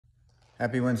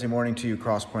Happy Wednesday morning to you,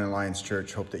 Crosspoint Alliance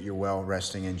Church. Hope that you're well,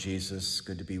 resting in Jesus.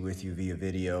 Good to be with you via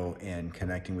video and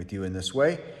connecting with you in this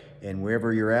way. And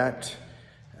wherever you're at,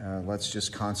 let's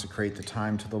just consecrate the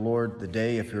time to the Lord. The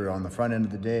day, if you're on the front end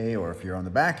of the day or if you're on the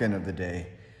back end of the day,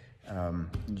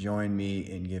 join me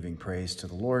in giving praise to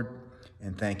the Lord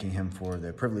and thanking Him for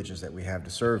the privileges that we have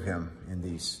to serve Him in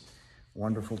these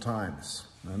wonderful times.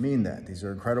 I mean that. These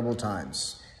are incredible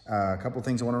times. A couple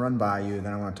things I want to run by you,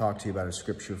 then I want to talk to you about a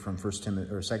scripture from 2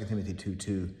 Timothy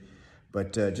 2:2.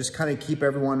 But just kind of keep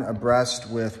everyone abreast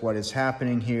with what is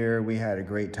happening here. We had a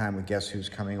great time with Guess Who's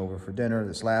Coming Over for dinner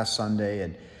this last Sunday,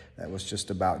 and that was just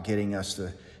about getting us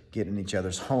to get in each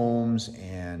other's homes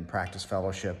and practice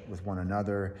fellowship with one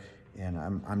another. And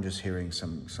I'm just hearing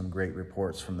some great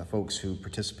reports from the folks who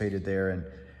participated there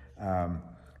and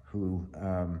who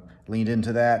leaned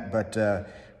into that. But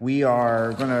we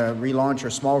are going to relaunch our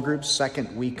small groups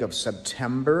second week of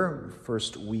September.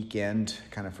 First week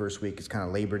is kind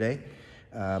of Labor Day.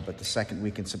 But the second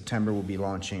week in September, we'll be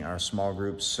launching our small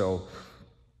groups. So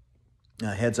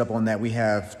heads up on that. We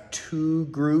have 2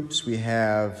 groups. We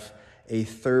have a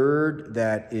third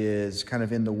that is kind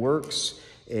of in the works.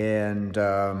 And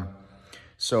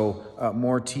so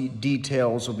more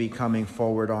details will be coming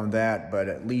forward on that, but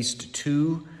at least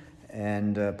 2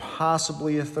 and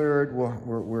possibly a third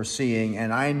we're seeing.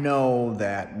 And I know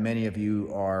that many of you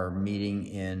are meeting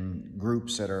in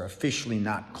groups that are officially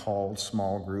not called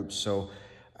small groups. So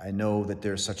I know that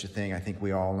there's such a thing. I think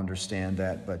we all understand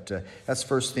that. But that's the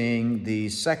first thing. The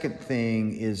second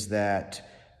thing is that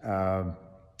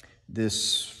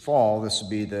this fall, this will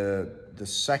be the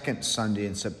second Sunday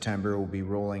in September, we'll be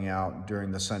rolling out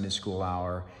during the Sunday school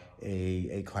hour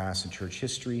a class in church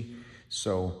history.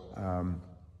 So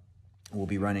we'll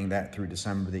be running that through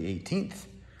December the 18th.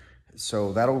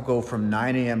 So that'll go from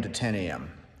 9 a.m. to 10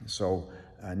 a.m. So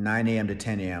 9 a.m. to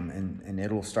 10 a.m. and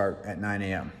it'll start at 9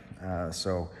 a.m.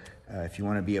 So if you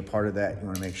want to be a part of that, you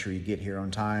want to make sure you get here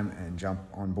on time and jump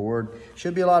on board.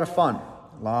 Should be a lot of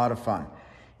fun,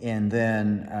 And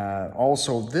then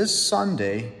also this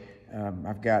Sunday,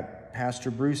 I've got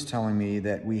Pastor Bruce telling me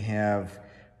that we have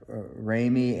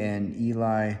Rami and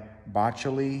Eli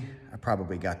Boccioli. I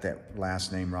probably got that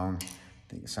last name wrong.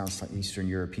 I think it sounds like Eastern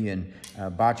European.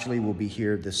 Boccioli will be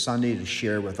here this Sunday to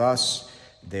share with us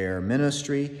their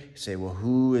ministry. You say, well,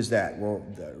 who is that? Well,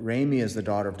 Rami is the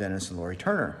daughter of Dennis and Lori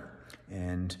Turner.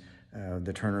 And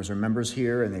the Turners are members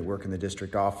here, and they work in the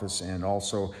district office. And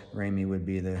also, Rami would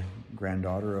be the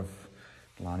granddaughter of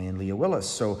Lonnie and Leah Willis.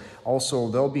 So also,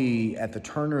 they'll be at the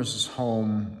Turners'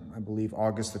 home, I believe,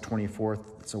 August the 24th.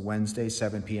 It's a Wednesday,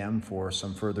 7 p.m. for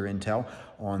some further intel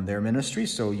on their ministry.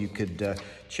 So you could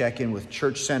check in with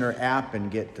Church Center app and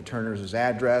get the Turners'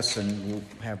 address, and we'll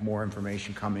have more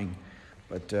information coming.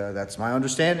 But that's my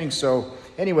understanding. So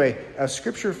anyway, a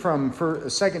scripture from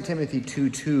 2 Timothy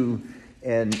 2:2.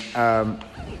 And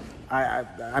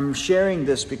I'm sharing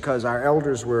this because our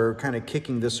elders were kind of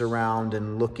kicking this around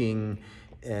and looking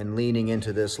and leaning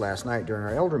into this last night during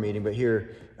our elder meeting. But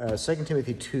here, 2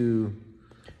 Timothy 2,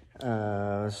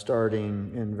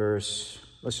 starting in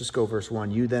let's just go verse 1.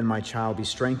 You then, my child, be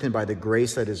strengthened by the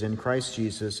grace that is in Christ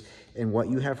Jesus, and what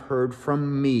you have heard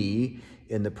from me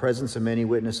in the presence of many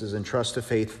witnesses, and trust to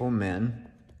faithful men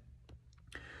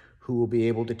who will be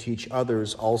able to teach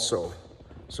others also.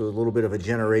 So a little bit of a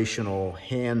generational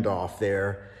handoff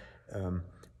there.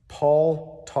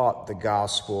 Paul taught the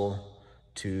gospel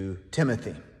to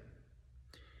Timothy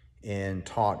and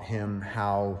taught him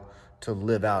how to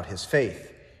live out his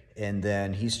faith. And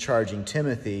then he's charging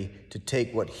Timothy to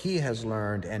take what he has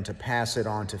learned and to pass it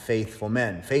on to faithful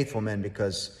men. Faithful men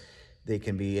because they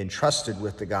can be entrusted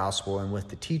with the gospel and with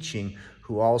the teaching,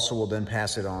 who also will then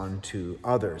pass it on to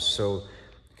others. So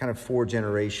kind of 4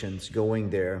 generations going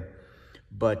there.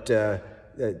 But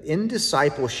in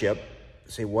discipleship,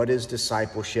 say, what is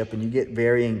discipleship? And you get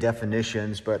varying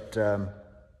definitions, but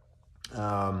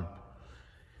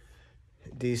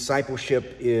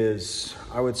discipleship is,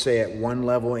 I would say at one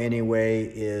level anyway,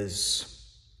 is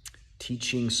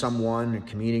teaching someone and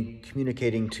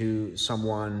communicating to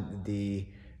someone the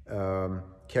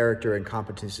character and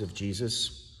competencies of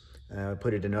Jesus.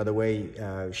 Put it another way,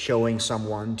 showing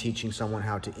someone, teaching someone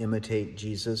how to imitate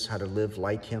Jesus, how to live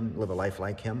like him, live a life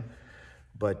like him.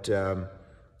 But,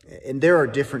 and there are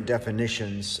different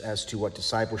definitions as to what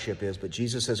discipleship is, but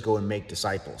Jesus says, go and make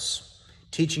disciples,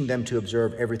 teaching them to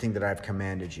observe everything that I've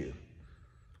commanded you.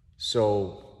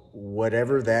 So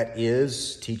whatever that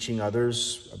is, teaching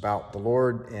others about the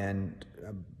Lord and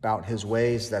about his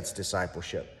ways, that's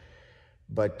discipleship.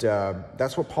 But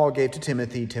that's what Paul gave to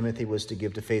Timothy. Timothy was to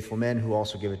give to faithful men who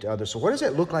also give it to others. So what does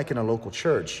it look like in a local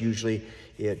church? Usually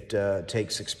it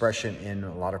takes expression in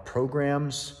a lot of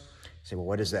programs. You say, well,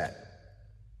 what is that?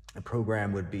 A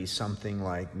program would be something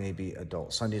like maybe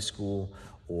adult Sunday school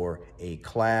or a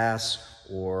class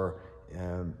or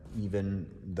even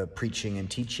the preaching and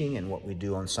teaching and what we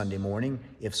do on Sunday morning.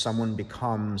 If someone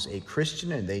becomes a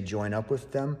Christian and they join up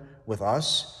with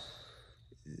us,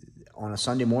 on a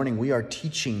Sunday morning, we are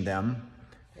teaching them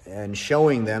and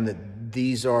showing them that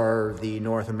these are the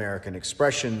North American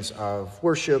expressions of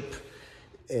worship,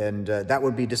 and that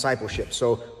would be discipleship.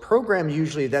 So program,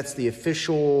 usually that's the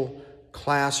official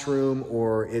classroom,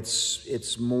 or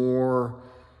it's more,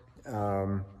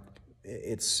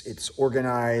 it's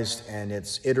organized and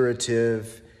it's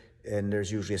iterative, and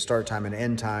there's usually a start time and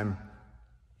end time,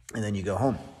 and then you go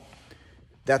home.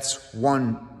 That's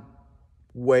one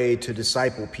way to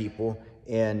disciple people,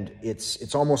 and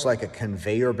it's almost like a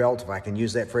conveyor belt, if I can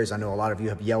use that phrase. I know a lot of you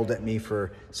have yelled at me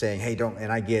for saying, hey, don't,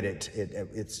 and I get it.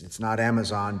 It's not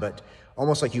Amazon, but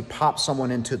almost like you pop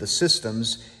someone into the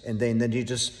systems, and then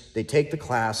they take the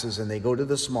classes and they go to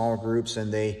the small groups,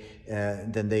 and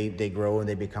then they grow and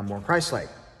they become more Christ-like.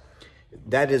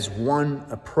 That is one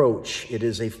approach. It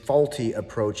is a faulty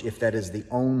approach if that is the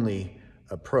only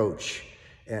approach,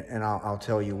 and I'll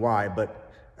tell you why. But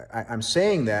I'm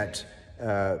saying that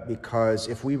because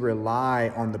if we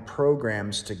rely on the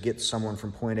programs to get someone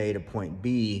from point A to point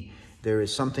B, there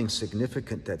is something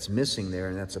significant that's missing there,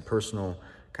 and that's a personal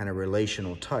kind of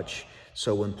relational touch.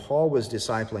 So when Paul was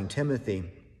discipling Timothy,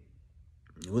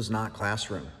 it was not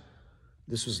classroom.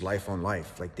 This was life on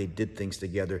life. Like, they did things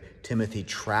together. Timothy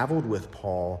traveled with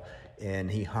Paul,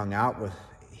 and he hung out with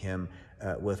him,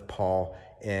 with Paul,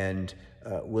 and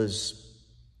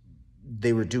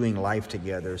they were doing life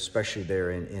together, especially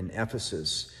there in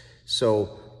Ephesus.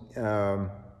 So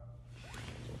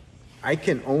I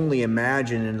can only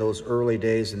imagine in those early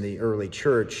days in the early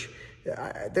church,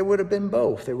 there would have been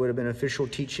both. There would have been official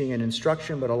teaching and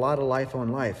instruction, but a lot of life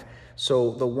on life.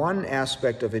 So the one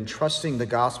aspect of entrusting the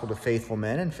gospel to faithful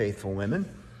men and faithful women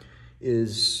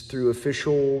is through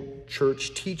official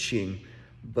church teaching,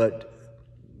 but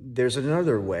there's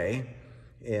another way,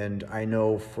 and I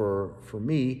know for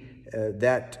me,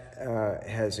 that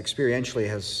has experientially,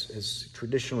 has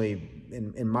traditionally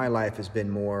in my life has been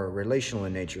more relational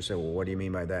in nature. So, well, what do you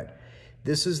mean by that?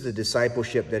 This is the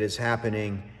discipleship that is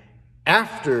happening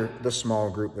after the small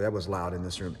group. That was loud in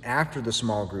this room. After the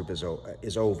small group is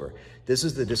over. This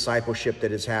is the discipleship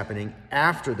that is happening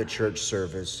after the church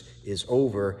service is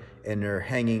over, and you're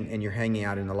hanging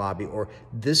out in the lobby. Or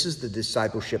this is the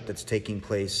discipleship that's taking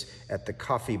place at the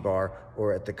coffee bar,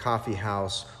 or at the coffee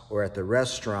house, or at the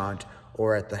restaurant,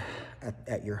 or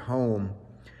at your home,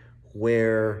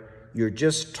 where you're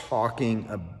just talking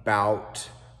about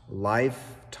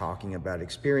life, talking about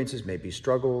experiences, maybe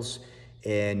struggles,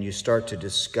 and you start to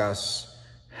discuss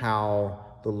how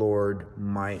the Lord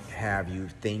might have you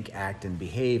think, act, and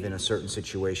behave in a certain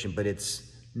situation, but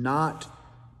it's not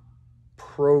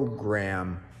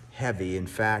program heavy. In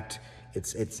fact,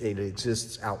 it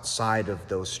exists outside of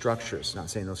those structures. Not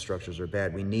saying those structures are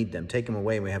bad. We need them. Take them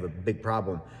away and we have a big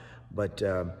problem. But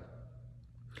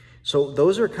so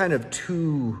those are kind of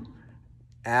two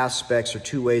aspects or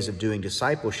two ways of doing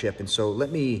discipleship. And so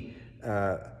let me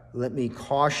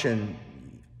caution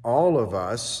all of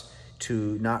us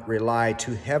to not rely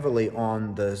too heavily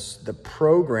on the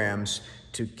programs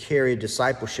to carry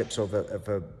discipleship. So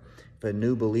if a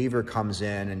new believer comes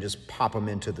in and just pop them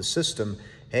into the system,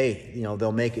 hey,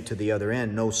 they'll make it to the other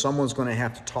end. No, someone's going to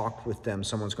have to talk with them.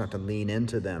 Someone's going to have to lean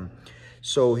into them.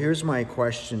 So here's my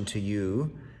question to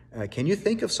you. Can you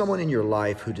think of someone in your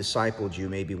life who discipled you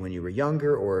maybe when you were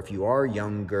younger, or if you are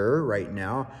younger right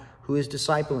now, who is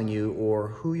discipling you, or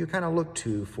who you kind of look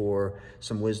to for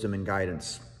some wisdom and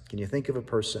guidance? Can you think of a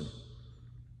person?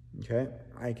 Okay,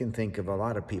 I can think of a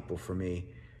lot of people for me.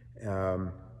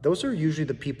 Those are usually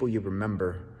the people you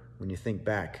remember when you think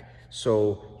back.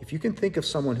 So if you can think of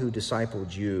someone who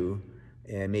discipled you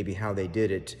and maybe how they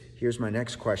did it, here's my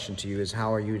next question to you is,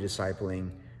 how are you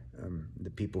discipling the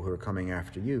people who are coming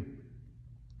after you?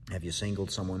 Have you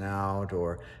singled someone out,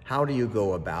 or how do you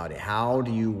go about it? How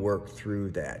do you work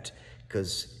through that?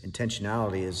 Because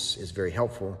intentionality is very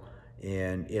helpful,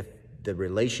 and if the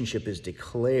relationship is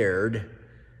declared,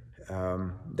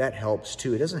 that helps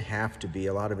too. It doesn't have to be.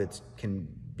 A lot of it can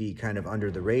be kind of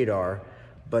under the radar,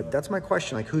 but that's my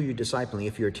question, like, who are you discipling?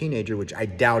 If you're a teenager, which I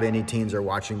doubt any teens are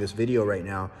watching this video right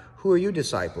now, who are you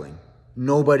discipling?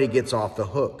 Nobody gets off the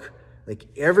hook. Like,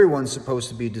 everyone's supposed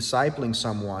to be discipling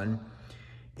someone,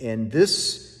 and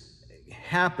this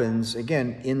happens,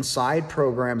 again, inside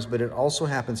programs, but it also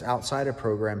happens outside of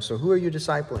programs. So who are you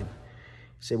discipling? You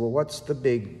say, well, what's the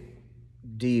big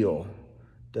deal?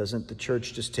 Doesn't the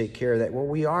church just take care of that? Well,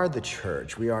 we are the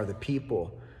church. We are the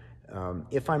people.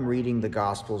 If I'm reading the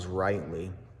Gospels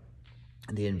rightly,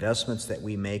 the investments that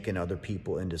we make in other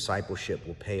people in discipleship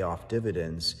will pay off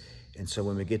dividends. And so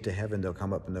when we get to heaven, they'll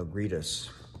come up and they'll greet us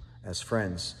as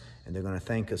friends, and they're going to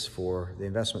thank us for the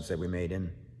investments that were made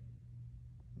in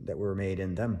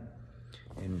them.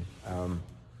 And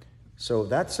so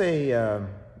that's a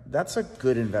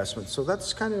good investment. So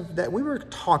that's kind of that. We were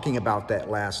talking about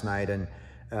that last night, and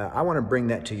I want to bring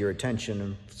that to your attention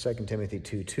in 2 Timothy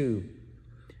 2:2.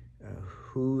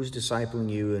 Who's discipling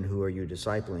you and who are you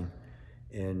discipling?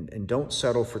 And don't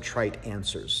settle for trite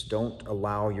answers. Don't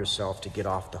allow yourself to get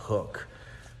off the hook.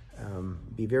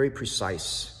 Be very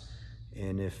precise.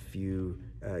 And if you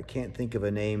can't think of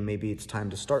a name, maybe it's time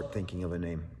to start thinking of a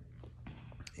name.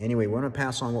 Anyway, we want to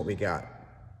pass on what we got.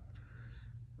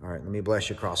 All right, let me bless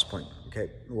you, Crosspoint. Okay,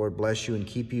 Lord bless you and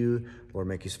keep you. Lord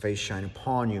make his face shine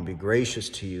upon you and be gracious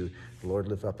to you. The Lord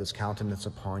lift up his countenance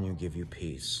upon you and give you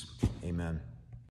peace. Amen.